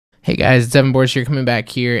Hey guys, it's Bourcier coming back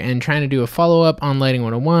here and trying to do a follow-up on Lighting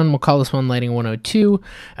 101. We'll call this one Lighting 102,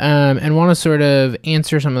 and want to sort of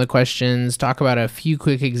answer some of the questions, talk about a few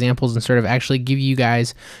quick examples, and sort of actually give you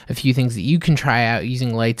guys a few things that you can try out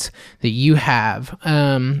using lights that you have.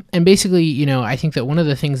 And basically, I think that one of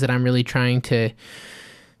the things that I'm really trying to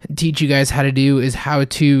teach you guys how to do is how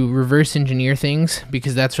to reverse engineer things,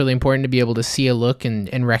 because that's really important to be able to see a look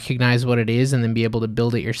and recognize what it is and then be able to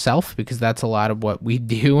build it yourself, because that's a lot of what we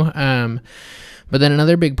do. But then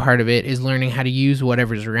another big part of it is learning how to use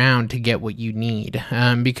whatever's around to get what you need.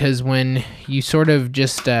 Because when you sort of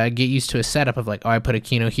just get used to a setup of like, oh, I put a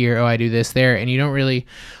Kino here, oh, I do this there, and you don't really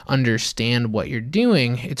understand what you're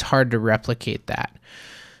doing, it's hard to replicate that.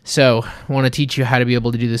 So I want to teach you how to be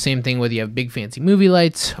able to do the same thing whether you have big fancy movie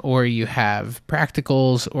lights or you have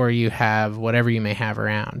practicals or you have whatever you may have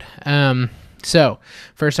around. So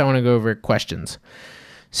first I want to go over questions.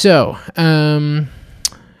 So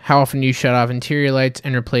how often do you shut off interior lights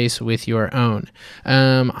and replace with your own?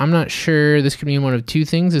 I'm not sure. This could mean one of two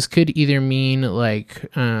things. This could either mean like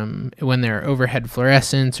when there are overhead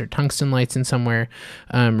fluorescents or tungsten lights in somewhere,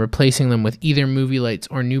 replacing them with either movie lights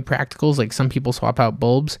or new practicals. Like some people swap out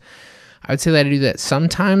bulbs. I would say that I do that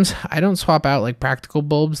sometimes. I don't swap out like practical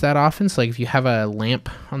bulbs that often. So like if you have a lamp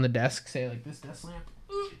on the desk, say like this desk lamp,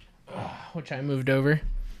 which I moved over,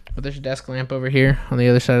 but there's a desk lamp over here on the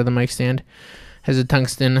other side of the mic stand, has a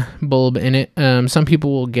tungsten bulb in it. Some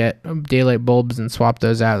people will get daylight bulbs and swap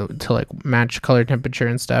those out to like match color temperature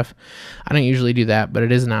and stuff. I don't usually do that, but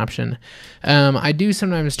it is an option. I do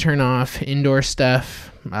sometimes turn off indoor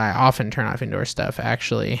stuff. I often turn off indoor stuff,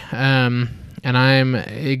 actually. And I'm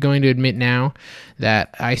going to admit now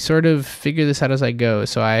that I sort of figure this out as I go,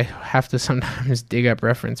 so I have to sometimes dig up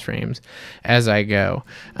reference frames as I go.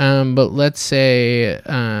 But let's say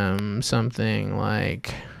something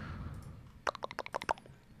like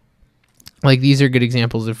these are good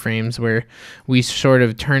examples of frames where we sort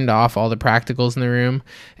of turned off all the practicals in the room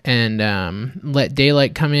and let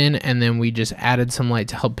daylight come in, and then we just added some light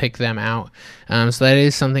to help pick them out. So that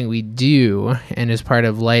is something we do and is part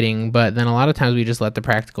of lighting, but then a lot of times we just let the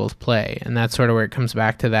practicals play, and that's sort of where it comes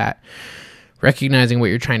back to that. Recognizing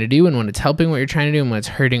what you're trying to do and when it's helping what you're trying to do and when it's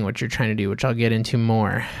hurting what you're trying to do, which I'll get into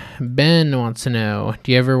more. Ben wants to know,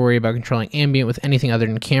 do you ever worry about controlling ambient with anything other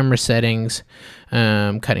than camera settings,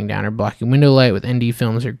 cutting down or blocking window light with ND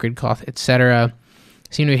films or grid cloth, etc.?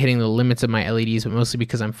 Seem to be hitting the limits of my LEDs, but mostly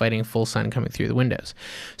because I'm fighting full sun coming through the windows.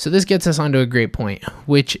 So this gets us onto a great point,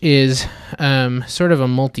 which is sort of a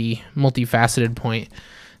multifaceted point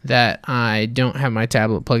that I don't have my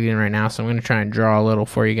tablet plugged in right now, so I'm going to try and draw a little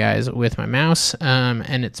for you guys with my mouse,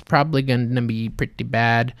 and it's probably going to be pretty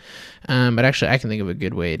bad, but actually I can think of a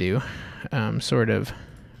good way to sort of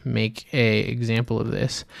make a example of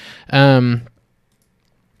this. Oh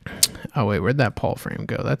wait, where'd that Paul frame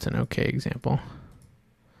go? That's an okay example.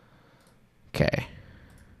 Okay.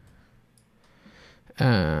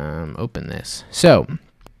 Open this. So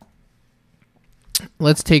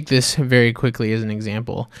let's take this very quickly as an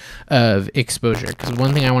example of exposure, because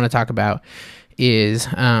one thing I want to talk about is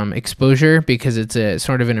exposure, because it's a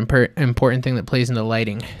sort of an important thing that plays into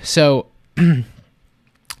lighting. So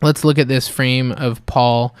let's look at this frame of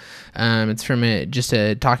Paul. It's from just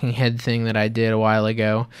a talking head thing that I did a while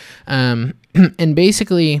ago. And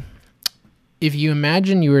basically, if you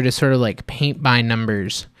imagine you were to sort of like paint by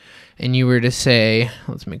numbers, and you were to say,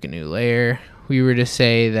 let's make a new layer, we were to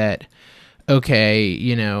say that, okay,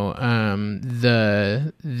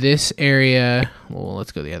 this area, well,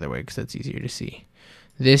 let's go the other way because that's easier to see.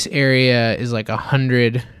 This area is like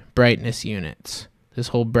 100 brightness units. This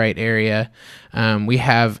whole bright area. We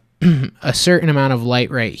have a certain amount of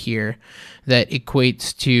light right here that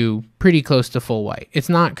equates to pretty close to full white. It's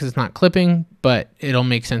not, because it's not clipping, but it'll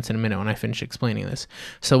make sense in a minute when I finish explaining this.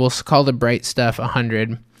 So we'll call the bright stuff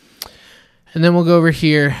 100. And then we'll go over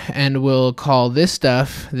here and we'll call this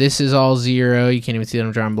stuff, this is all 0. You can't even see that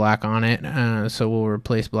I'm drawing black on it. So we'll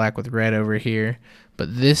replace black with red over here.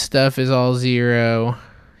 But this stuff is all 0.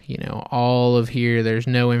 All of here, there's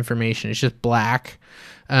no information. It's just black.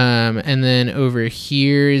 And then over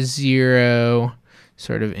here is 0,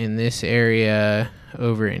 sort of in this area,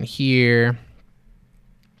 over in here.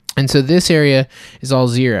 And so this area is all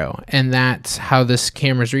 0, and that's how this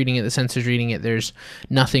camera's reading it, the sensor's reading it. There's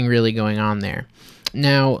nothing really going on there.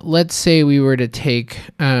 Now, let's say we were to take,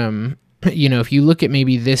 if you look at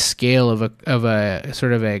maybe this scale of a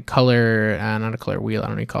sort of a color, not a color wheel, I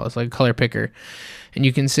don't know what you call it, it's like a color picker, and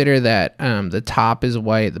you consider that the top is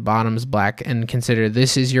white, the bottom is black, and consider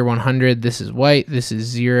this is your 100, this is white, this is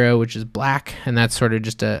 0, which is black, and that's sort of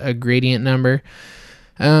just a gradient number.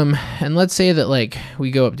 And let's say that like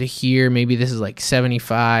we go up to here, maybe this is like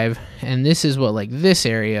 75, and this is what like this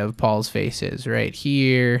area of Paul's face is right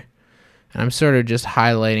here. And I'm sort of just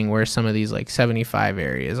highlighting where some of these like 75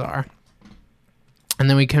 areas are. And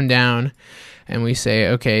then we come down and we say,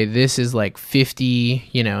 okay, this is like 50,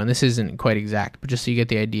 you know, and this isn't quite exact, but just so you get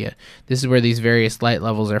the idea, this is where these various light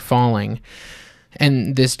levels are falling.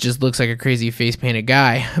 And this just looks like a crazy face painted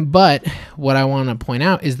guy. But what I want to point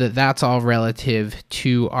out is that that's all relative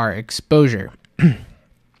to our exposure.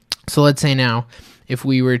 So let's say now, if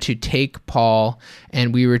we were to take Paul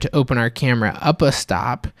and we were to open our camera up a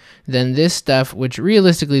stop, then this stuff, which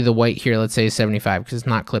realistically the white here, let's say is 75 because it's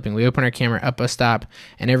not clipping. We open our camera up a stop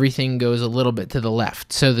and everything goes a little bit to the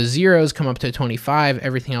left. So the zeros come up to 25,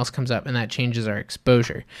 everything else comes up, and that changes our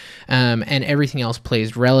exposure. And everything else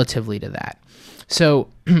plays relatively to that. So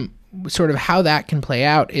sort of how that can play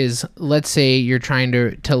out is, let's say you're trying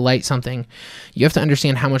to light something. You have to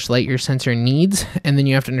understand how much light your sensor needs, and then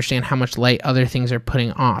you have to understand how much light other things are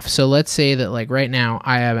putting off. So let's say that like right now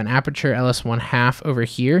I have an aperture LS1/2 over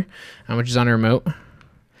here, which is on a remote.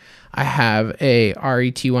 I have a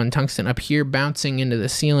RET1 tungsten up here bouncing into the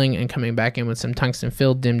ceiling and coming back in with some tungsten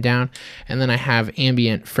fill dimmed down, and then I have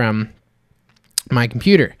ambient from my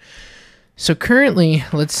computer. So currently,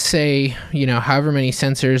 let's say, you know, however many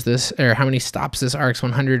sensors this, or how many stops this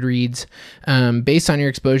RX100 reads, based on your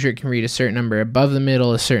exposure, it can read a certain number above the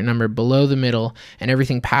middle, a certain number below the middle, and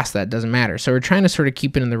everything past that doesn't matter. So we're trying to sort of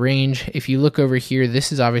keep it in the range. If you look over here,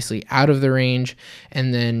 this is obviously out of the range.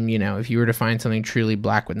 And then, you know, if you were to find something truly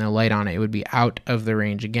black with no light on it, it would be out of the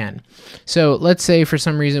range again. So let's say for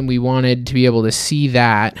some reason we wanted to be able to see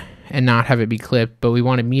that and not have it be clipped, but we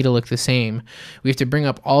wanted me to look the same. We have to bring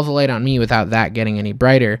up all the light on me without that getting any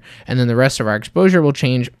brighter, and then the rest of our exposure will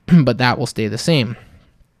change, but that will stay the same.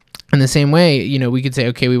 In the same way, you know, we could say,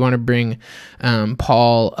 okay, we want to bring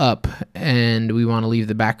Paul up and we want to leave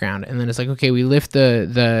the background, and then it's like, okay, we lift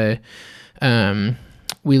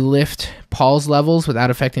we lift Paul's levels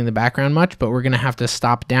without affecting the background much, but we're going to have to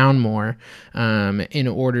stop down more in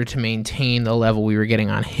order to maintain the level we were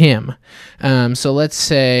getting on him. So let's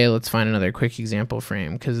find another quick example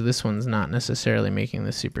frame, because this one's not necessarily making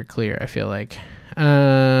this super clear, I feel like.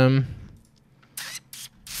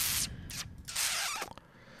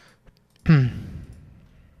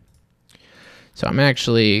 So I'm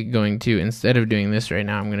actually going to, instead of doing this right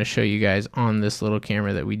now, I'm going to show you guys on this little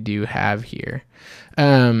camera that we do have here.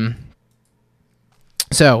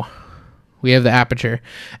 So we have the aperture.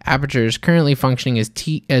 Aperture is currently functioning as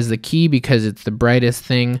the key because it's the brightest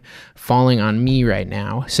thing falling on me right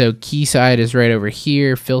now. So key side is right over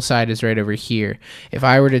here, fill side is right over here. If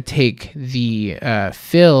I were to take the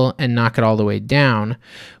fill and knock it all the way down,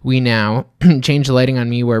 we now change the lighting on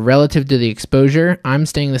me where relative to the exposure, I'm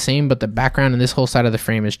staying the same, but the background in this whole side of the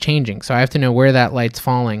frame is changing. So I have to know where that light's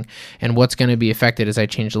falling and what's going to be affected as I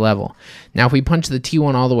change the level. Now, if we punch the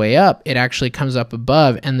T1 all the way up, it actually comes up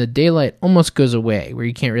above and the daylight almost goes away where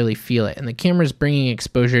you can't really feel it. And the camera's bringing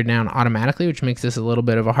exposure down automatically, which makes this a little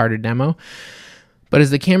bit of a harder demo. But as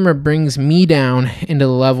the camera brings me down into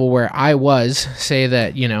the level where I was, say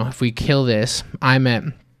that, you know, if we kill this, I'm at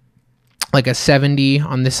like a 70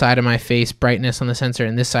 on this side of my face, brightness on the sensor,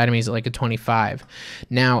 and this side of me is like a 25.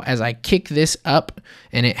 Now, as I kick this up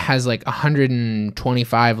and it has like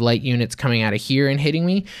 125 light units coming out of here and hitting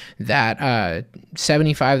me, that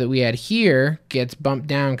 75 that we had here gets bumped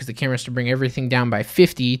down because the camera has to bring everything down by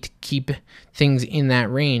 50 to keep things in that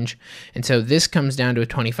range. And so this comes down to a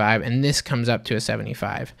 25 and this comes up to a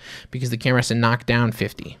 75 because the camera has to knock down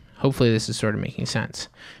 50. Hopefully this is sort of making sense.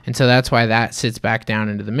 And so that's why that sits back down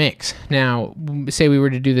into the mix. Now, say we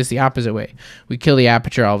were to do this the opposite way. We kill the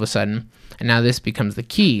aperture all of a sudden, and now this becomes the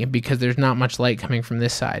key because there's not much light coming from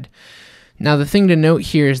this side. Now, the thing to note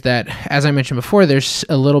here is that, as I mentioned before, there's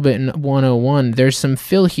a little bit in 101. There's some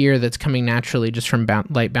fill here that's coming naturally just from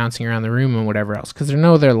light bouncing around the room and whatever else, because there are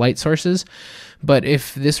no other light sources. But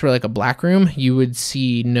if this were like a black room, you would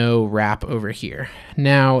see no wrap over here.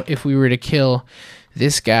 Now, if we were to kill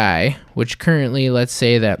this guy, which currently, let's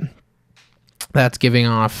say that's giving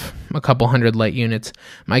off a couple hundred light units.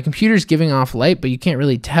 My computer's giving off light, but you can't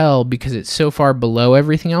really tell because it's so far below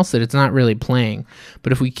everything else that it's not really playing.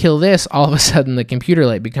 But if we kill this, all of a sudden the computer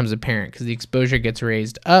light becomes apparent because the exposure gets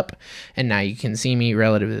raised up, and now you can see me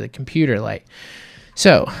relative to the computer light.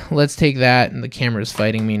 So let's take that, and the camera's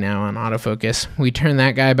fighting me now on autofocus. We turn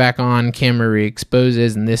that guy back on, camera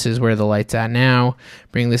re-exposes, and this is where the light's at now.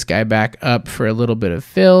 Bring this guy back up for a little bit of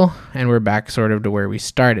fill, and we're back sort of to where we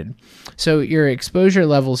started. So your exposure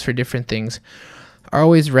levels for different things are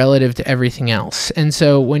always relative to everything else. And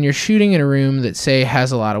so when you're shooting in a room that, say,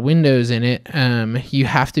 has a lot of windows in it, you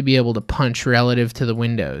have to be able to punch relative to the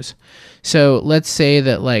windows. So let's say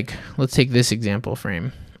that, like, let's take this example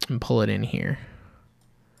frame and pull it in here.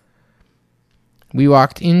 We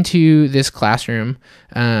walked into this classroom,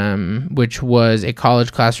 which was a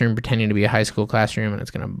college classroom pretending to be a high school classroom, and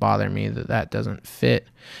it's going to bother me that that doesn't fit.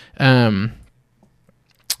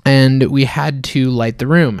 And we had to light the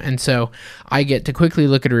room. And so I get to quickly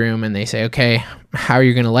look at a room, and they say, okay, how are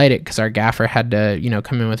you going to light it? Because our gaffer had to, you know,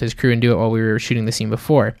 come in with his crew and do it while we were shooting the scene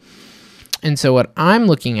before. And so what I'm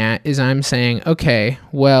looking at is I'm saying, okay,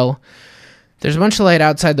 well, there's a bunch of light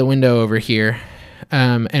outside the window over here.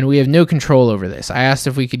 And we have no control over this. I asked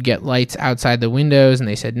if we could get lights outside the windows, and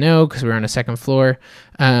they said no, because we're on a second floor.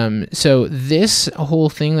 So this whole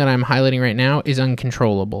thing that I'm highlighting right now is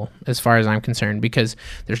uncontrollable as far as I'm concerned, because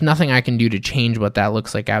there's nothing I can do to change what that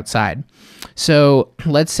looks like outside. So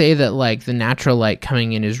let's say that, like, the natural light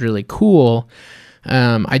coming in is really cool.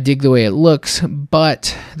 I dig the way it looks,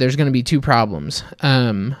 but there's going to be two problems.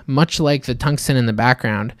 Much like the tungsten in the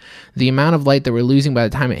background, the amount of light that we're losing by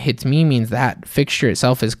the time it hits me means that fixture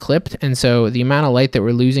itself is clipped. And so the amount of light that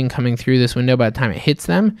we're losing coming through this window by the time it hits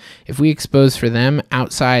them, if we expose for them,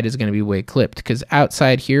 outside is going to be way clipped, because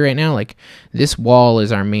outside here right now, like, this wall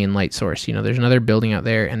is our main light source. You know, there's another building out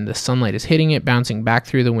there, and the sunlight is hitting it, bouncing back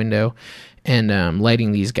through the window, and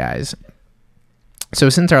lighting these guys. So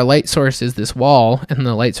since our light source is this wall and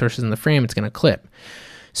the light source is in the frame, it's going to clip.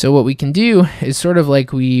 So what we can do is sort of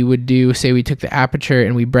like we would do, say we took the aperture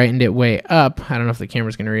and we brightened it way up. I don't know if the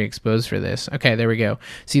camera's going to re-expose for this. Okay, there we go.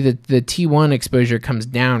 See, the T1 exposure comes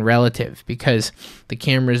down relative because the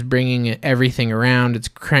camera is bringing everything around. It's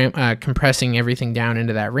compressing everything down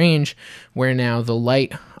into that range, where now the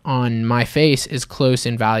light on my face is close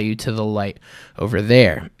in value to the light over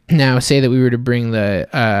there. Now, say that we were to bring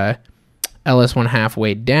the LS1/2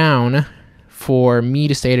 way down. For me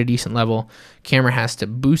to stay at a decent level, camera has to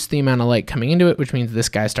boost the amount of light coming into it, which means this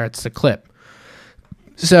guy starts to clip.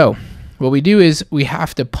 So what we do is we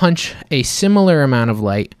have to punch a similar amount of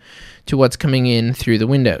light to what's coming in through the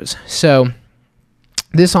windows. So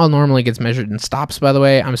this all normally gets measured in stops, by the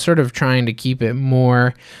way. I'm sort of trying to keep it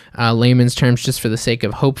more layman's terms just for the sake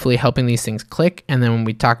of hopefully helping these things click. And then when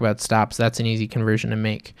we talk about stops, that's an easy conversion to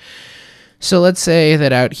make. So let's say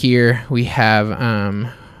that out here we have,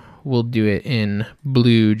 we'll do it in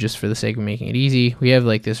blue just for the sake of making it easy. We have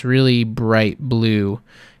like this really bright blue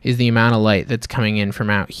is the amount of light that's coming in from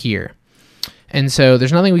out here. And so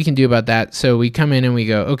there's nothing we can do about that. So we come in and we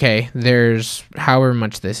go, okay, there's however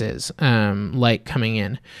much this is, light coming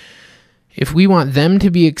in. If we want them to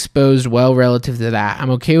be exposed well relative to that, I'm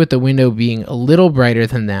okay with the window being a little brighter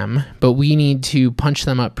than them, but we need to punch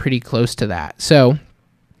them up pretty close to that. So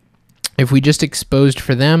if we just exposed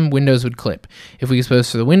for them, windows would clip. If we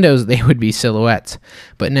exposed for the windows, they would be silhouettes.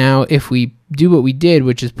 But now if we do what we did,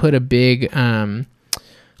 which is put a big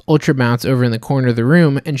ultra bounce over in the corner of the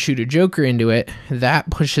room and shoot a joker into it,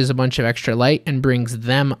 that pushes a bunch of extra light and brings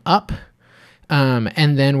them up.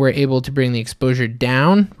 And then we're able to bring the exposure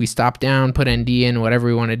down. We stop down, put ND in, whatever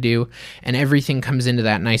we want to do, and everything comes into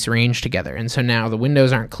that nice range together. And so now the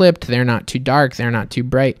windows aren't clipped, they're not too dark, they're not too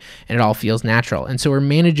bright, and it all feels natural. And so we're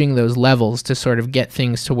managing those levels to sort of get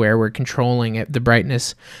things to where we're controlling the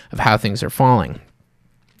brightness of how things are falling.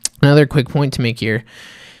 Another quick point to make here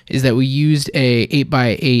is that we used a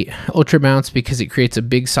 8x8 ultra bounce because it creates a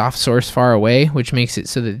big soft source far away, which makes it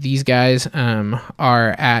so that these guys are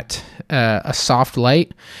at a soft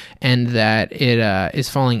light and that it is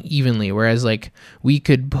falling evenly. Whereas like we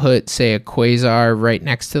could put, say, a quasar right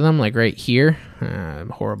next to them, like right here,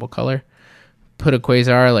 horrible color, put a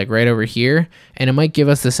quasar like right over here, and it might give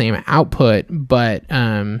us the same output, but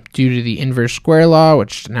due to the inverse square law,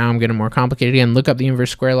 which now I'm getting more complicated again, look up the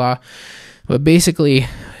inverse square law. But basically,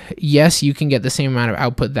 yes, you can get the same amount of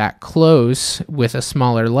output that close with a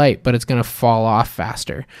smaller light, but it's going to fall off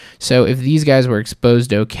faster. So if these guys were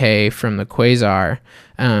exposed okay from the quasar,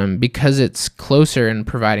 because it's closer and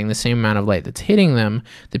providing the same amount of light that's hitting them,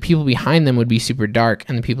 the people behind them would be super dark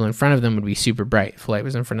and the people in front of them would be super bright if light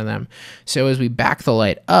was in front of them. So as we back the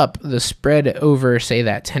light up, the spread over, say,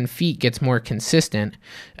 that 10 feet gets more consistent,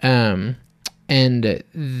 and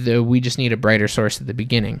we just need a brighter source at the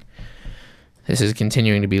beginning. This is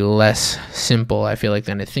continuing to be less simple, I feel like,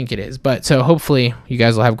 than I think it is. But so hopefully you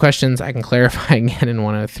guys will have questions. I can clarify again in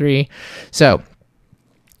 103. So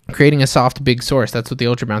creating a soft big source, that's what the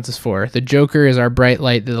ultra bounce is for. The joker is our bright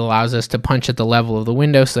light that allows us to punch at the level of the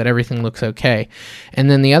window so that everything looks okay. And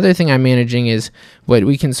then the other thing I'm managing is what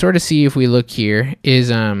we can sort of see if we look here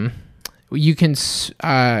is you can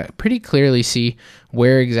pretty clearly see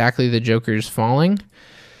where exactly the Joker's falling.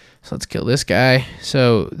 So let's kill this guy.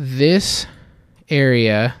 So this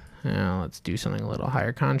area, let's do something a little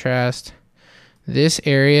higher contrast. This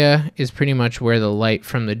area is pretty much where the light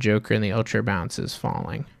from the Joker and the ultra bounce is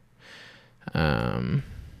falling.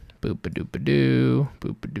 Boop-a-doop-a-doo,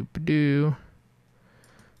 boop-a-doop-a-doo.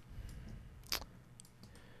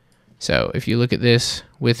 So if you look at this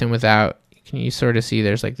with and without, can you sort of see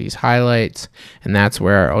there's like these highlights, and that's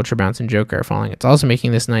where our ultra bounce and Joker are falling. It's also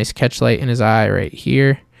making this nice catch light in his eye right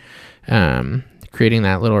here, creating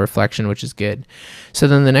that little reflection, which is good. So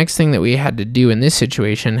then the next thing that we had to do in this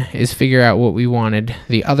situation is figure out what we wanted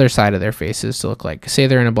the other side of their faces to look like. Say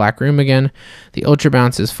they're in a black room again, the ultra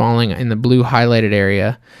bounce is falling in the blue highlighted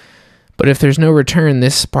area, but if there's no return,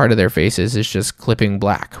 this part of their faces is just clipping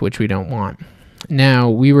black, which we don't want. Now,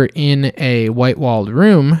 we were in a white-walled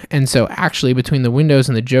room, and so actually between the windows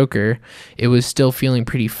and the Joker, it was still feeling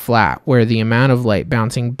pretty flat, where the amount of light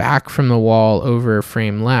bouncing back from the wall over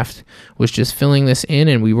frame left was just filling this in,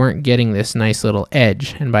 and we weren't getting this nice little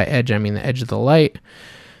edge. And by edge, I mean the edge of the light,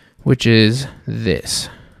 which is this.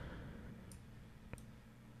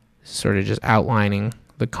 Sort of just outlining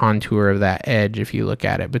the contour of that edge if you look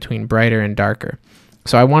at it between brighter and darker.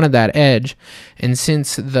 So I wanted that edge, and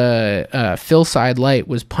since the fill side light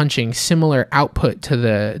was punching similar output to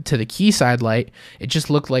the key side light, it just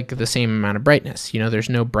looked like the same amount of brightness. You know, there's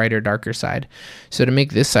no brighter, darker side. So to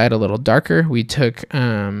make this side a little darker, we took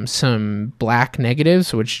some black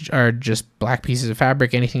negatives, which are just black pieces of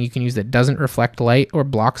fabric, anything you can use that doesn't reflect light or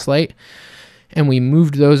blocks light, and we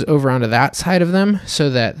moved those over onto that side of them so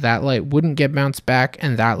that that light wouldn't get bounced back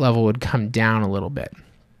and that level would come down a little bit.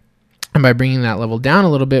 And by bringing that level down a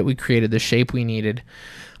little bit, we created the shape we needed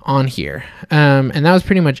on here. And that was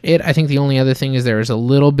pretty much it. I think the only other thing is there was a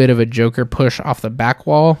little bit of a Joker push off the back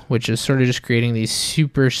wall, which is sort of just creating these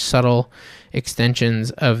super subtle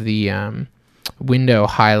extensions of the window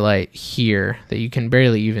highlight here that you can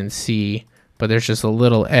barely even see, but there's just a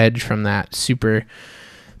little edge from that super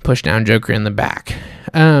push down Joker in the back.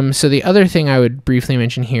 So the other thing I would briefly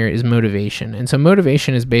mention here is motivation. And so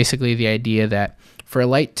motivation is basically the idea that for a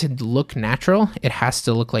light to look natural, it has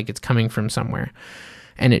to look like it's coming from somewhere.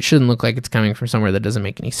 And it shouldn't look like it's coming from somewhere that doesn't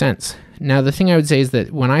make any sense. Now, the thing I would say is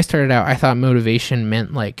that when I started out, I thought motivation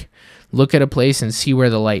meant like look at a place and see where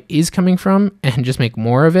the light is coming from and just make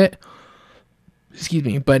more of it. Excuse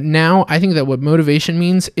me. But now I think that what motivation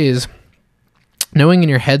means is knowing in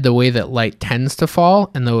your head the way that light tends to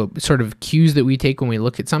fall and the sort of cues that we take when we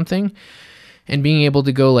look at something, and being able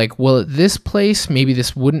to go like, well, at this place, maybe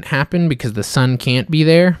this wouldn't happen because the sun can't be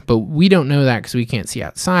there, but we don't know that because we can't see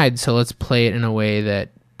outside, so let's play it in a way that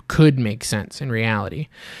could make sense in reality.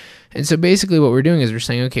 And so basically what we're doing is we're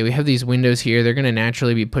saying, okay, we have these windows here. They're going to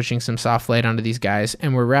naturally be pushing some soft light onto these guys,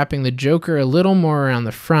 and we're wrapping the Joker a little more around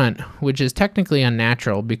the front, which is technically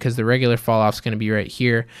unnatural because the regular fall off is going to be right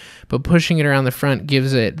here, but pushing it around the front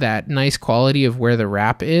gives it that nice quality of where the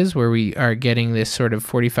wrap is, where we are getting this sort of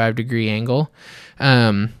 45-degree angle.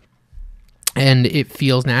 And it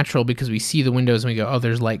feels natural because we see the windows and we go, oh,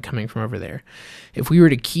 there's light coming from over there. If we were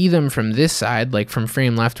to key them from this side, like from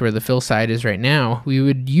frame left where the fill side is right now, we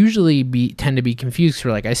would usually tend to be confused. So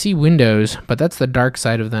we're like, I see windows, but that's the dark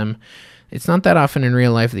side of them. It's not that often in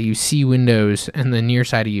real life that you see windows and the near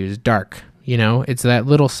side of you is dark. You know, it's that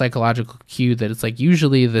little psychological cue that it's like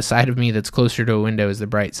usually the side of me that's closer to a window is the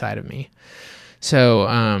bright side of me.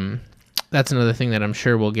 So that's another thing that I'm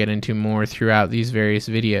sure we'll get into more throughout these various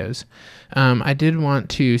videos. I did want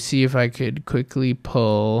to see if I could quickly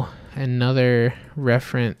pull another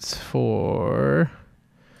reference for,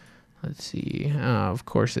 let's see, of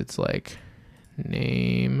course it's like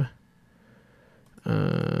name,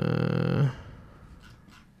 date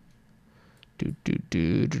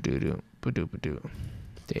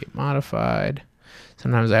modified.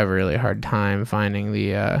 Sometimes I have a really hard time finding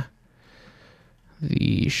the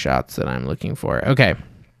shots that I'm looking for. Okay,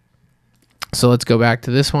 so let's go back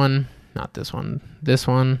to this one, not this one, this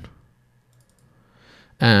one.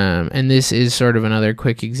 And this is sort of another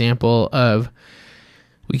quick example of,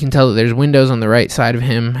 we can tell that there's windows on the right side of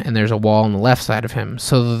him and there's a wall on the left side of him.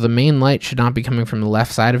 So the main light should not be coming from the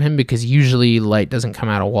left side of him because usually light doesn't come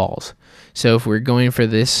out of walls. So if we're going for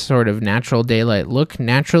this sort of natural daylight look,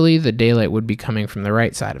 naturally the daylight would be coming from the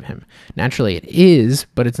right side of him. Naturally it is,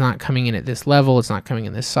 but it's not coming in at this level, it's not coming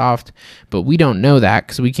in this soft, but we don't know that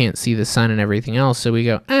because we can't see the sun and everything else, so we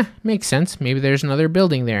go, makes sense, maybe there's another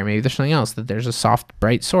building there, maybe there's something else, that there's a soft,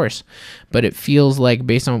 bright source. But it feels like,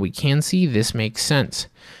 based on what we can see, this makes sense.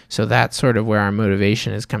 So that's sort of where our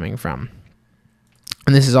motivation is coming from.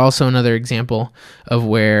 And this is also another example of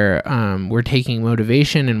where we're taking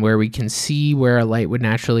motivation and where we can see where a light would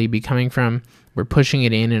naturally be coming from. We're pushing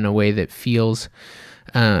it in a way that feels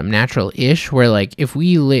natural-ish, where like if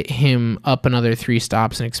we lit him up another 3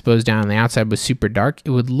 stops and exposed down on the outside was super dark, it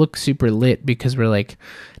would look super lit because we're like,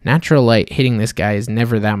 natural light hitting this guy is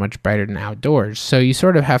never that much brighter than outdoors. So you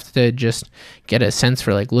sort of have to just get a sense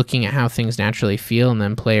for like looking at how things naturally feel and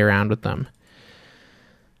then play around with them.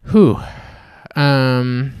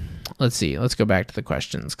 Let's see. Let's go back to the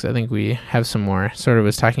questions because I think we have some more. Sort of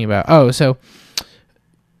was talking about, so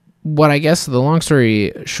what I guess the long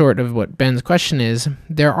story short of what Ben's question is,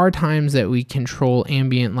 there are times that we control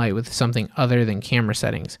ambient light with something other than camera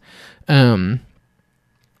settings.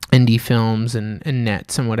 ND films and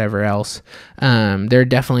nets and whatever else. There are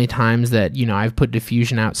definitely times that, I've put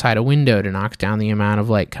diffusion outside a window to knock down the amount of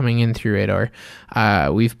light coming in through it, or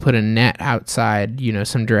we've put a net outside,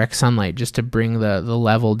 some direct sunlight just to bring the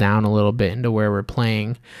level down a little bit into where we're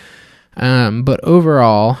playing. But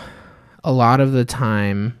overall, a lot of the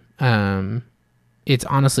time, it's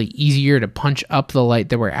honestly easier to punch up the light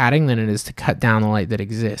that we're adding than it is to cut down the light that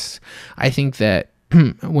exists. I think that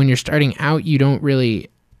when you're starting out, you don't really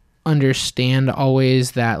understand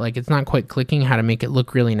always that like it's not quite clicking how to make it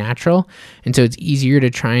look really natural, and so it's easier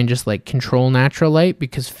to try and just like control natural light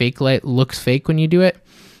because fake light looks fake when you do it.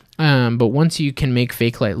 But once you can make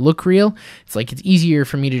fake light look real, it's easier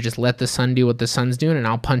for me to just let the sun do what the sun's doing, and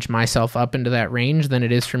I'll punch myself up into that range than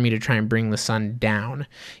it is for me to try and bring the sun down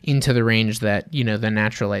into the range that the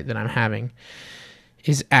natural light that I'm having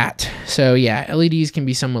is at. So yeah, LEDs can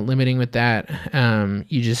be somewhat limiting with that.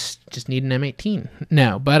 You just need an M18.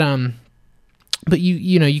 No, but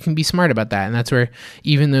you can be smart about that, and that's where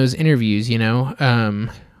even those interviews,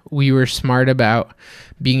 we were smart about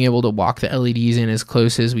being able to walk the LEDs in as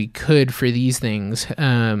close as we could for these things,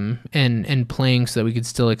 and playing so that we could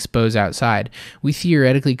still expose outside. We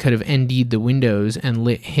theoretically could have ND'd the windows and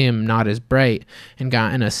lit him not as bright and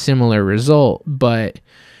gotten a similar result, but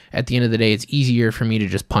at the end of the day, it's easier for me to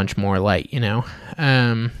just punch more light,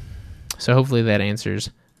 So hopefully that answers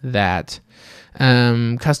that.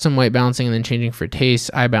 Custom white balancing and then changing for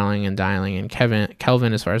taste, eyeballing and dialing, and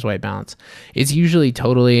Kelvin as far as white balance. It's usually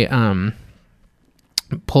totally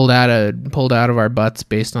pulled out of our butts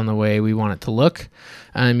based on the way we want it to look.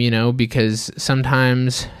 Because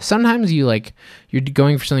sometimes you're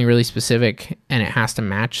going for something really specific and it has to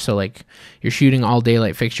match. So like you're shooting all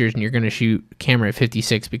daylight fixtures and you're going to shoot camera at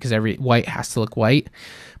 56 because every white has to look white.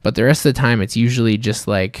 But the rest of the time it's usually just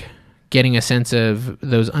like getting a sense of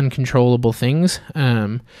those uncontrollable things.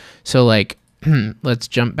 So like, let's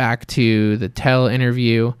jump back to the Tell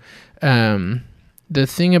interview. The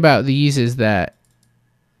thing about these is that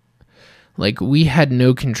like we had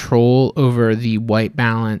no control over the white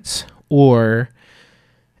balance or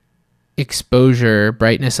exposure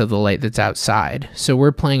brightness of the light that's outside. So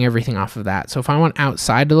we're playing everything off of that. So if I want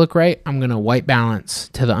outside to look right, I'm going to white balance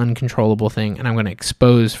to the uncontrollable thing, and I'm going to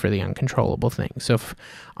expose for the uncontrollable thing. So if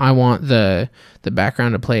I want the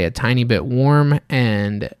background to play a tiny bit warm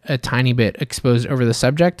and a tiny bit exposed over the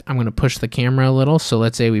subject, I'm going to push the camera a little. So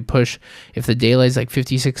let's say we push, if the daylight is like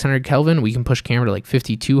 5600 Kelvin, we can push camera to like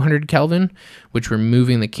 5200 Kelvin, which we're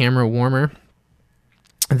moving the camera warmer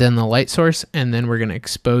than the light source, and then we're going to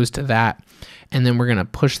expose to that, and then we're going to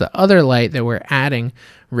push the other light that we're adding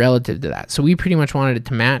relative to that. So we pretty much wanted it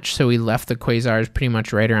to match, so we left the quasars pretty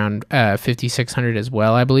much right around 5600 as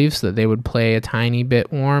well, I believe, so that they would play a tiny bit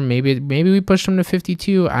warm. Maybe we pushed them to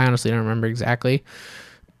 52. I honestly don't remember exactly.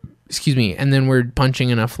 Excuse me. And then we're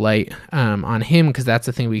punching enough light on him, because that's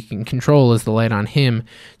the thing we can control, is the light on him,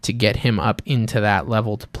 to get him up into that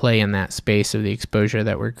level to play in that space of the exposure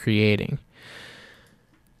that we're creating.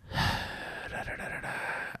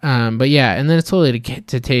 But yeah, and then it's totally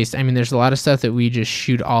to taste. I mean, there's a lot of stuff that we just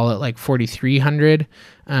shoot all at like 4300,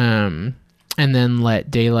 and then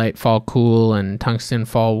let daylight fall cool and tungsten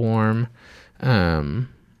fall warm.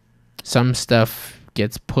 Some stuff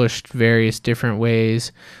gets pushed various different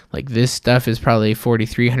ways. Like this stuff is probably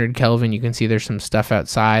 4300 Kelvin. You can see there's some stuff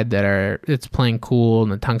outside it's playing cool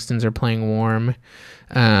and the tungstens are playing warm.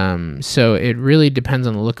 So it really depends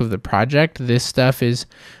on the look of the project. This stuff is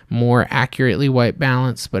more accurately white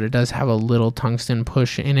balanced, but it does have a little tungsten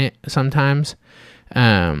push in it sometimes.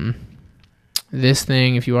 This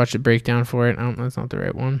thing, if you watch the breakdown for it, that's not the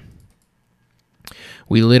right one.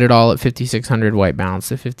 We lit it all at 5600 white balance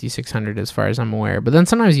to 5600 as far as I'm aware. But then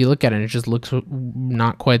sometimes you look at it and it just looks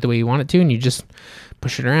not quite the way you want it to, and you just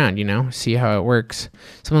push it around, see how it works.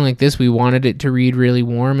 Something like this, we wanted it to read really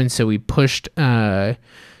warm, and so we pushed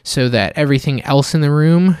so that everything else in the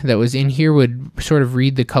room that was in here would sort of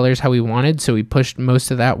read the colors how we wanted. So we pushed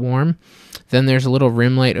most of that warm. Then there's a little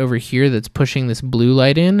rim light over here that's pushing this blue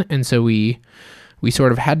light in, and so we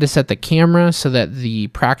sort of had to set the camera so that the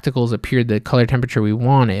practicals appeared the color temperature we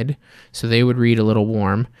wanted, so they would read a little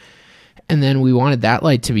warm. And then we wanted that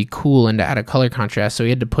light to be cool and to add a color contrast, so we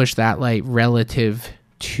had to push that light relative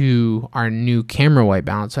to our new camera white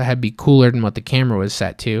balance, so it had to be cooler than what the camera was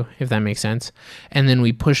set to, if that makes sense. And then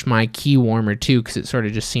we pushed my key warmer too, because it sort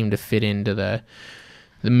of just seemed to fit into the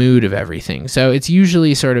mood of everything. So it's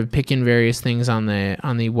usually sort of picking various things on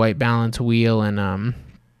the white balance wheel and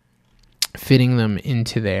fitting them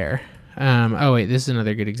into there. Oh wait, this is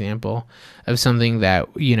another good example of something that,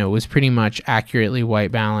 you know, was pretty much accurately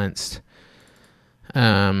white balanced.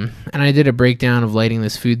 And I did a breakdown of lighting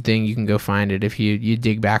this food thing. You can go find it if you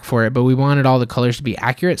dig back for it. But we wanted all the colors to be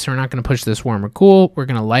accurate, so we're not going to push this warm or cool. We're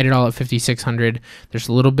going to light it all at 5600. There's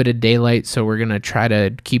a little bit of daylight, so we're going to try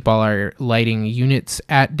to keep all our lighting units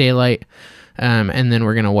at daylight. And then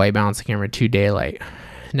we're going to white balance the camera to daylight.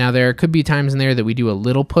 Now, there could be times in there that we do a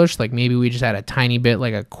little push, like maybe we just add a tiny bit,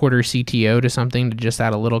 like a quarter CTO to something to just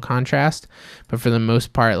add a little contrast. But for the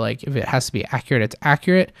most part, like if it has to be accurate, it's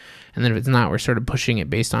accurate. And then if it's not, we're sort of pushing it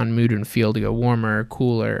based on mood and feel to go warmer,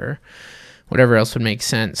 cooler, or whatever else would make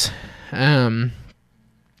sense. So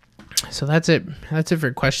that's it. That's it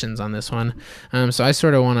for questions on this one. So I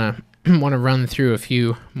sort of want to run through a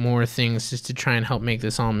few more things just to try and help make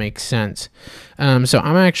this all make sense. So I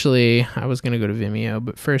was going to go to Vimeo,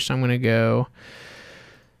 but first I'm going to go,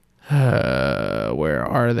 where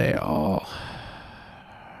are they all?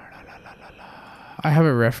 I have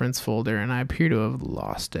a reference folder and I appear to have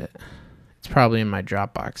lost it. It's probably in my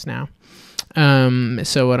Dropbox now.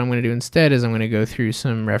 So what I'm going to do instead is I'm going to go through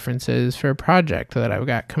some references for a project that I've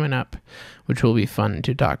got coming up, which will be fun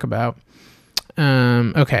to talk about.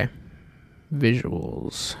 Okay.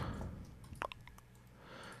 Visuals.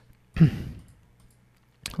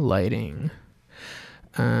 Lighting.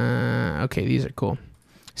 Okay, these are cool.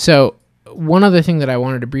 So one other thing that I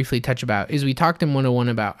wanted to briefly touch about is we talked in 101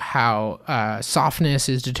 about how softness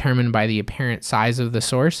is determined by the apparent size of the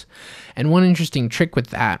source. And one interesting trick with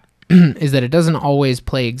that is that it doesn't always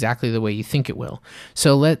play exactly the way you think it will.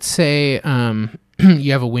 So let's say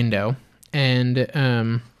you have a window,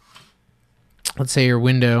 and let's say your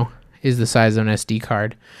window is the size of an SD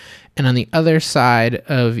card. And on the other side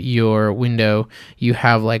of your window, you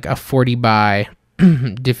have like a 40 by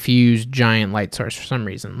diffused giant light source for some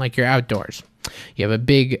reason, like you're outdoors. You have a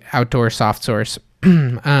big outdoor soft source.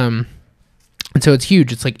 And so it's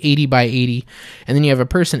huge. It's like 80 by 80. And then you have a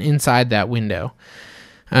person inside that window,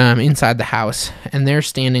 inside the house, and they're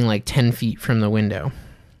standing like 10 feet from the window.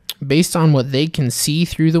 Based on what they can see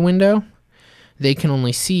through the window, they can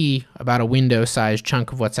only see about a window-sized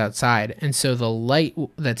chunk of what's outside. And so the light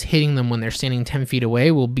that's hitting them when they're standing 10 feet away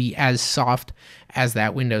will be as soft as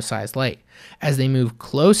that window-sized light. As they move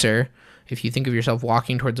closer, if you think of yourself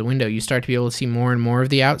walking towards a window, you start to be able to see more and more of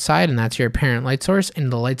the outside, and that's your apparent light source,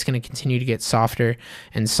 and the light's going to continue to get softer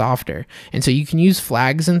and softer. And so you can use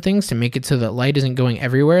flags and things to make it so that light isn't going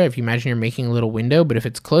everywhere. If you imagine you're making a little window, but if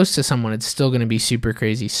it's close to someone, it's still going to be super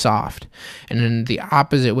crazy soft. And in the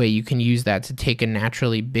opposite way, you can use that to take a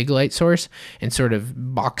naturally big light source and sort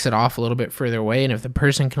of box it off a little bit further away. And if the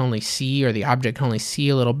person can only see, or the object can only see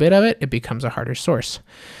a little bit of it, it becomes a harder source.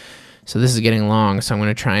 So this is getting long, so I'm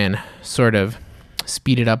going to try and sort of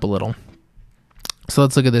speed it up a little. So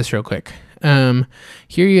let's look at this real quick.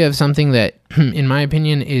 Here you have something that, in my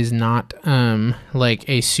opinion, is not like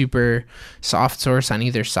a super soft source on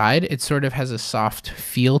either side. It sort of has a soft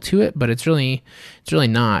feel to it, but it's really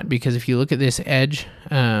not, because if you look at this edge,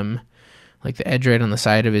 like the edge right on the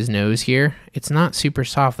side of his nose here, it's not super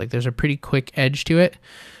soft. Like there's a pretty quick edge to it.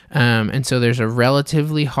 And so there's a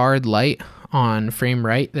relatively hard light on frame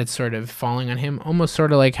right that's sort of falling on him, almost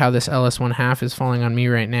sort of like how this LS1/2 is falling on me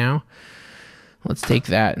right now. Let's take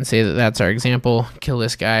that and say that that's our example, kill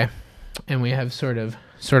this guy, and we have sort of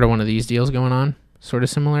one of these deals going on, sort of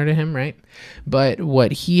similar to him, right? But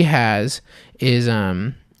what he has is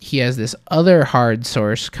he has this other hard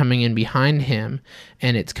source coming in behind him,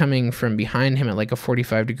 and it's coming from behind him at like a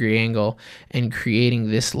 45-degree angle and creating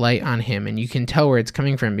this light on him. And you can tell where it's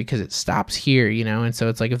coming from because it stops here, you know? And so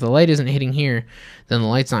it's like if the light isn't hitting here, then the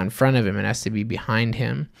light's not in front of him. It has to be behind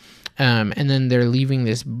him. And then they're leaving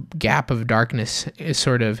this gap of darkness is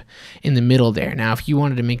sort of in the middle there. Now, if you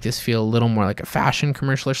wanted to make this feel a little more like a fashion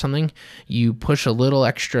commercial or something, you push a little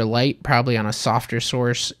extra light, probably on a softer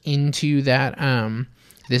source, into that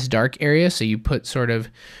this dark area. So you put sort of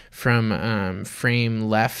from frame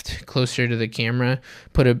left closer to the camera,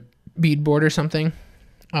 put a beadboard or something,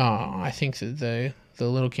 I think that the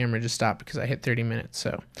little camera just stopped because I hit 30 minutes.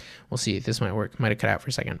 So we'll see. This might work. Might have cut out for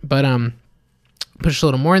a second. But push a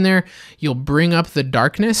little more in there. You'll bring up the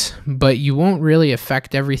darkness, but you won't really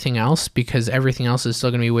affect everything else because everything else is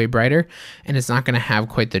still going to be way brighter, and it's not going to have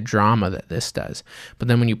quite the drama that this does. But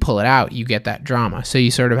then when you pull it out, you get that drama. So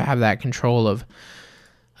you sort of have that control of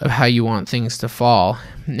how you want things to fall.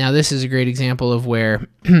 Now, this is a great example of where,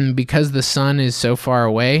 because the sun is so far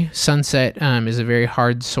away, sunset is a very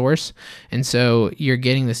hard source, and so you're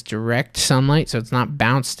getting this direct sunlight, so it's not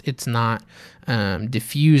bounced, it's not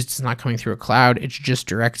diffused, it's not coming through a cloud, it's just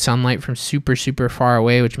direct sunlight from super, super far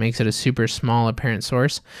away, which makes it a super small apparent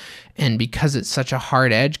source. And because it's such a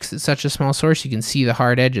hard edge, because it's such a small source, you can see the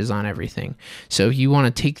hard edges on everything. So if you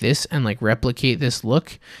want to take this and like replicate this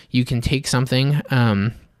look, you can take something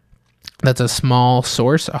that's a small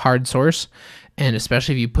source, a hard source, and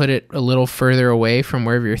especially if you put it a little further away from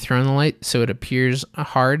wherever you're throwing the light so it appears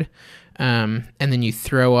hard, and then you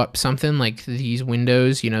throw up something like these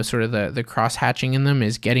windows, you know, sort of the cross hatching in them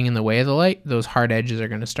is getting in the way of the light, those hard edges are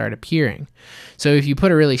going to start appearing. So if you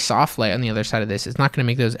put a really soft light on the other side of this, it's not going to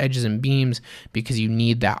make those edges and beams because you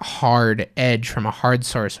need that hard edge from a hard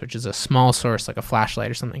source, which is a small source like a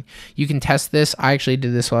flashlight or something. You can test this. I actually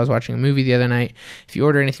did this while I was watching a movie the other night. If you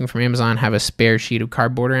order anything from Amazon, have a spare sheet of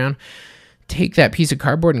cardboard around, take that piece of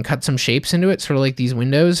cardboard and cut some shapes into it, sort of like these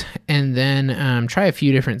windows, and then try a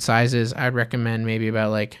few different sizes. I'd recommend maybe about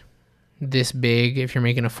like this big if you're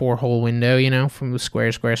making a 4-hole window, you know, from the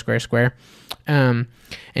square, and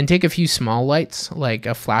take a few small lights like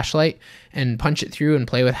a flashlight and punch it through and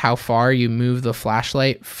play with how far you move the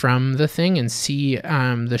flashlight from the thing and see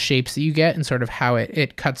the shapes that you get and sort of how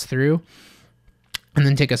it cuts through. And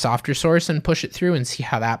then take a softer source and push it through and see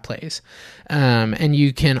how that plays. And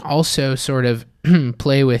you can also sort of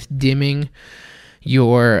play with dimming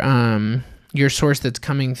your source that's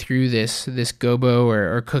coming through this gobo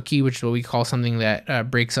or cookie, which is what we call something that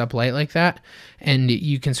breaks up light like that. And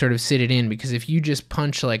you can sort of sit it in, because if you just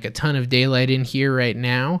punch like a ton of daylight in here right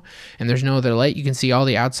now and there's no other light, you can see all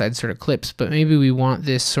the outside sort of clips. But maybe we want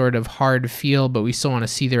this sort of hard feel, but we still want to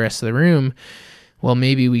see the rest of the room. Well,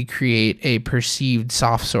 maybe we create a perceived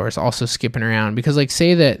soft source also skipping around, because like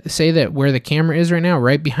say that where the camera is right now,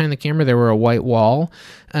 right behind the camera, there were a white wall.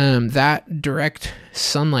 That direct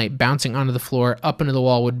sunlight bouncing onto the floor up into the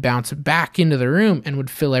wall would bounce back into the room and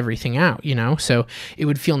would fill everything out, you know? So it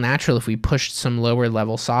would feel natural if we pushed some lower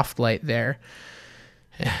level soft light there.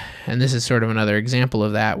 And this is sort of another example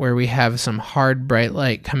of that, where we have some hard bright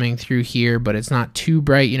light coming through here, but it's not too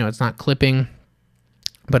bright, you know, it's not clipping,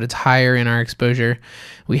 but it's higher in our exposure.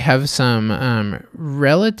 We have some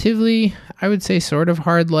relatively, I would say, sort of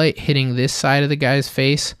hard light hitting this side of the guy's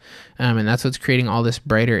face, and that's what's creating all this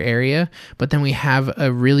brighter area. But then we have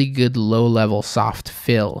a really good low-level soft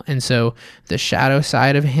fill, and so the shadow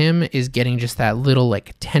side of him is getting just that little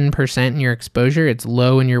like 10% in your exposure. It's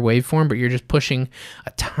low in your waveform, but you're just pushing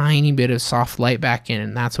a tiny bit of soft light back in,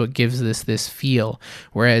 and that's what gives this feel.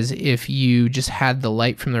 Whereas if you just had the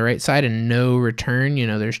light from the right side and no return, you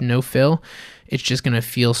know, there's no fill, it's just going to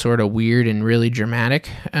feel sort of weird and really dramatic.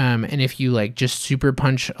 And if you like just super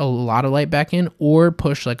punch a lot of light back in or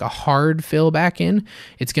push like a hard fill back in,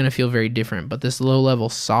 it's going to feel very different. But this low level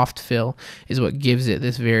soft fill is what gives it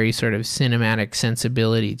this very sort of cinematic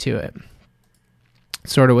sensibility to it.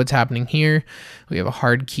 Sort of what's happening here. We have a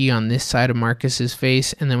hard key on this side of Marcus's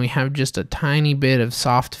face, and then we have just a tiny bit of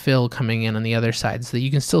soft fill coming in on the other side, so that you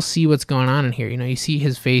can still see what's going on in here. You know, you see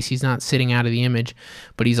his face, he's not sitting out of the image,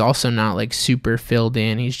 but he's also not like super filled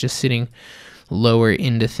in. He's just sitting lower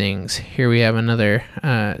into things. Here we have another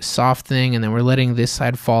soft thing, and then we're letting this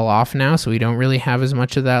side fall off now, so we don't really have as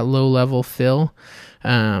much of that low level fill.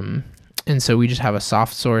 And so we just have a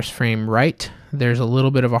soft source frame right. There's a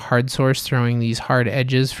little bit of a hard source throwing these hard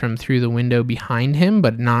edges from through the window behind him,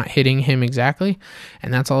 but not hitting him exactly.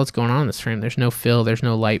 And that's all that's going on in this frame. There's no fill, there's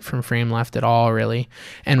no light from frame left at all, really.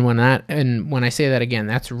 And when I say that again,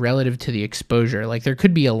 that's relative to the exposure. Like there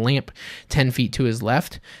could be a lamp 10 feet to his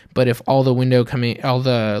left, but if all the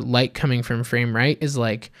light coming from frame right is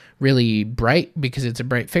like really bright because it's a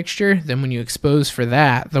bright fixture, then when you expose for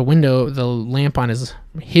that, the lamp on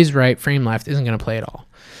his right, frame left, isn't going to play at all.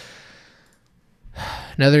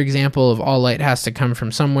 Another example of all light has to come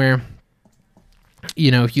from somewhere.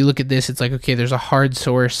 You know, if you look at this, it's like, okay, there's a hard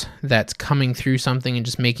source that's coming through something and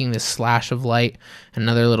just making this slash of light,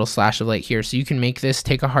 another little slash of light here. So you can make this,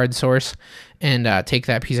 take a hard source and take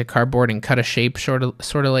that piece of cardboard and cut a shape sort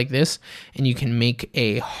of like this, and you can make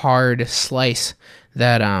a hard slice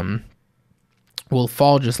that will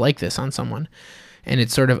fall just like this on someone. and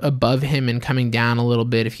it's sort of above him and coming down a little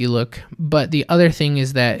bit if you look. But the other thing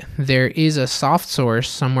is that there is a soft source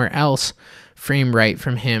somewhere else frame right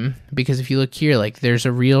from him, because if you look here, like there's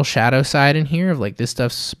a real shadow side in here of like this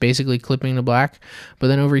stuff's basically clipping the black, but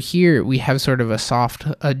then over here we have sort of a soft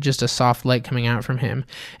just a soft light coming out from him.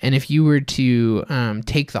 And if you were to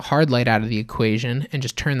take the hard light out of the equation and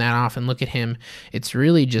just turn that off and look at him, it's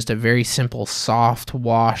really just a very simple soft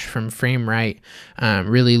wash from frame right,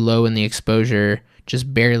 really low in the exposure,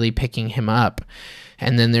 just barely picking him up.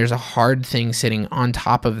 And then there's a hard thing sitting on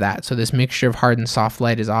top of that. So this mixture of hard and soft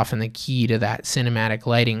light is often the key to that cinematic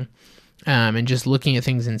lighting. And just looking at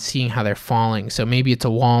things and seeing how they're falling. So maybe it's a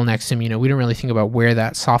wall next to him. You know, we don't really think about where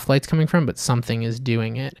that soft light's coming from, but something is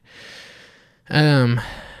doing it.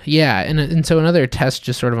 Yeah, and so another test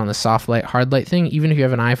just sort of on the soft light, hard light thing, even if you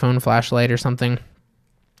have an iPhone flashlight or something,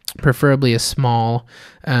 preferably a small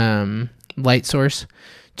light source,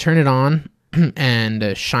 turn it on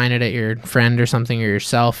and shine it at your friend or something, or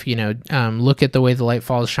yourself, you know, look at the way the light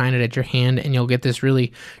falls, shine it at your hand, and you'll get this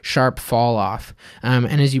really sharp fall off.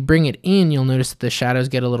 And as you bring it in, you'll notice that the shadows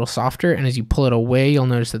get a little softer, and as you pull it away, you'll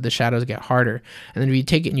notice that the shadows get harder. And then if you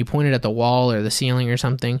take it and you point it at the wall or the ceiling or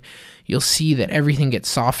something, you'll see that everything gets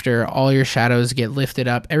softer, all your shadows get lifted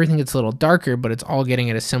up, everything gets a little darker, but it's all getting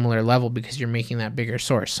at a similar level because you're making that bigger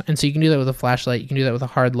source. And so you can do that with a flashlight, you can do that with a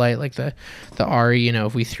hard light like the Ari, you know,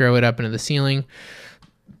 if we throw it up into the ceiling,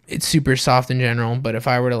 it's super soft in general, but if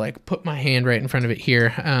I were to like put my hand right in front of it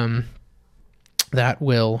here, that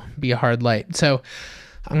will be a hard light. So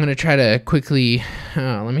I'm going to try to quickly,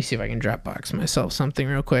 let me see if I can Dropbox myself something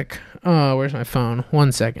real quick. Oh, where's my phone?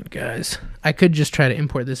 1 second, guys. I could just try to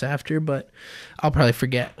import this after, but I'll probably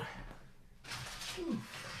forget.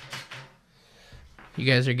 You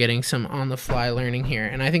guys are getting some on-the-fly learning here,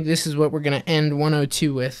 and I think this is what we're going to end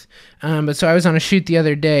 102 with. But so I was on a shoot the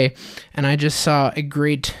other day, and I just saw a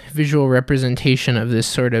great visual representation of this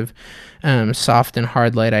sort of soft and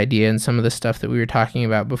hard light idea and some of the stuff that we were talking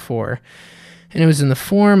about before. And it was in the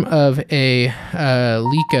form of a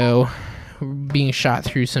LECO being shot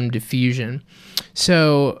through some diffusion.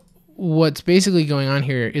 So what's basically going on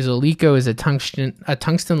here is a LECO is a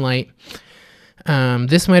tungsten light.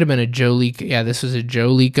 This might have been a Joe LECO. Yeah, this was a Joe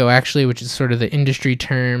LECO actually, which is sort of the industry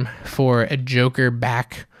term for a Joker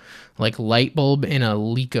back like light bulb in a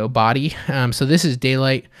LECO body. So this is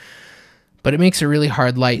daylight, but it makes a really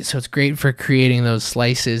hard light, so it's great for creating those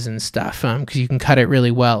slices and stuff because you can cut it really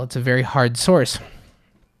well. It's a very hard source.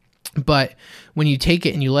 But when you take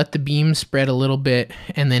it and you let the beam spread a little bit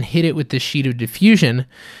and then hit it with this sheet of diffusion,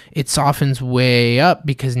 it softens way up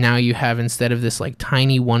because now you have, instead of this like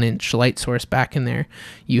tiny 1-inch light source back in there,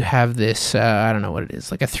 you have this, I don't know what it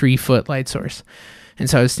is, like a 3-foot light source. And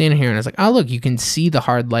so I was standing here and I was like, oh, look, you can see the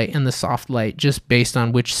hard light and the soft light just based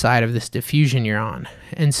on which side of this diffusion you're on.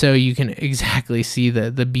 And so you can exactly see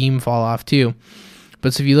the beam fall off too.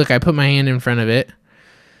 But so if you look, I put my hand in front of it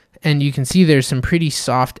and you can see there's some pretty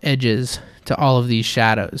soft edges to all of these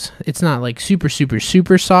shadows. It's not like super, super,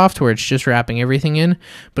 super soft where it's just wrapping everything in,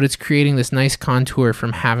 but it's creating this nice contour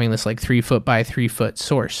from having this like 3-foot by 3-foot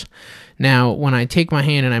source. Now, when I take my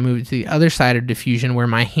hand and I move it to the other side of diffusion where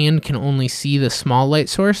my hand can only see the small light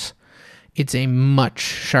source, it's a much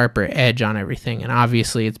sharper edge on everything. And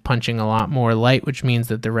obviously it's punching a lot more light, which means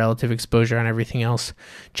that the relative exposure on everything else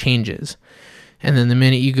changes. And then the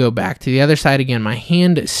minute you go back to the other side again, my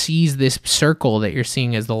hand sees this circle that you're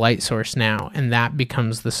seeing as the light source now, and that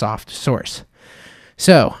becomes the soft source.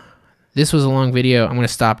 So this was a long video. I'm going to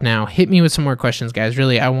stop now. Hit me with some more questions, guys.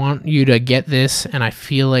 Really, I want you to get this, and I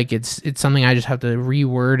feel like it's something I just have to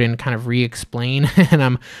reword and kind of re-explain, and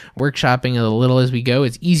I'm workshopping it a little as we go.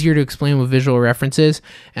 It's easier to explain with visual references,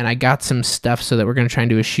 and I got some stuff so that we're going to try and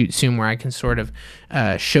do a shoot soon where I can sort of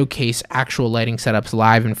showcase actual lighting setups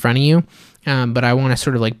live in front of you. But I want to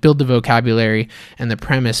sort of like build the vocabulary and the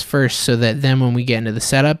premise first so that then when we get into the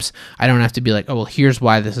setups, I don't have to be like, oh, well, here's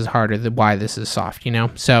why this is hard or why this is soft, you know?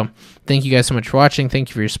 So thank you guys so much for watching. Thank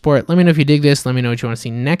you for your support. Let me know if you dig this. Let me know what you want to see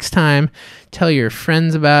next time. Tell your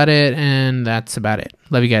friends about it. And that's about it.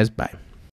 Love you guys. Bye.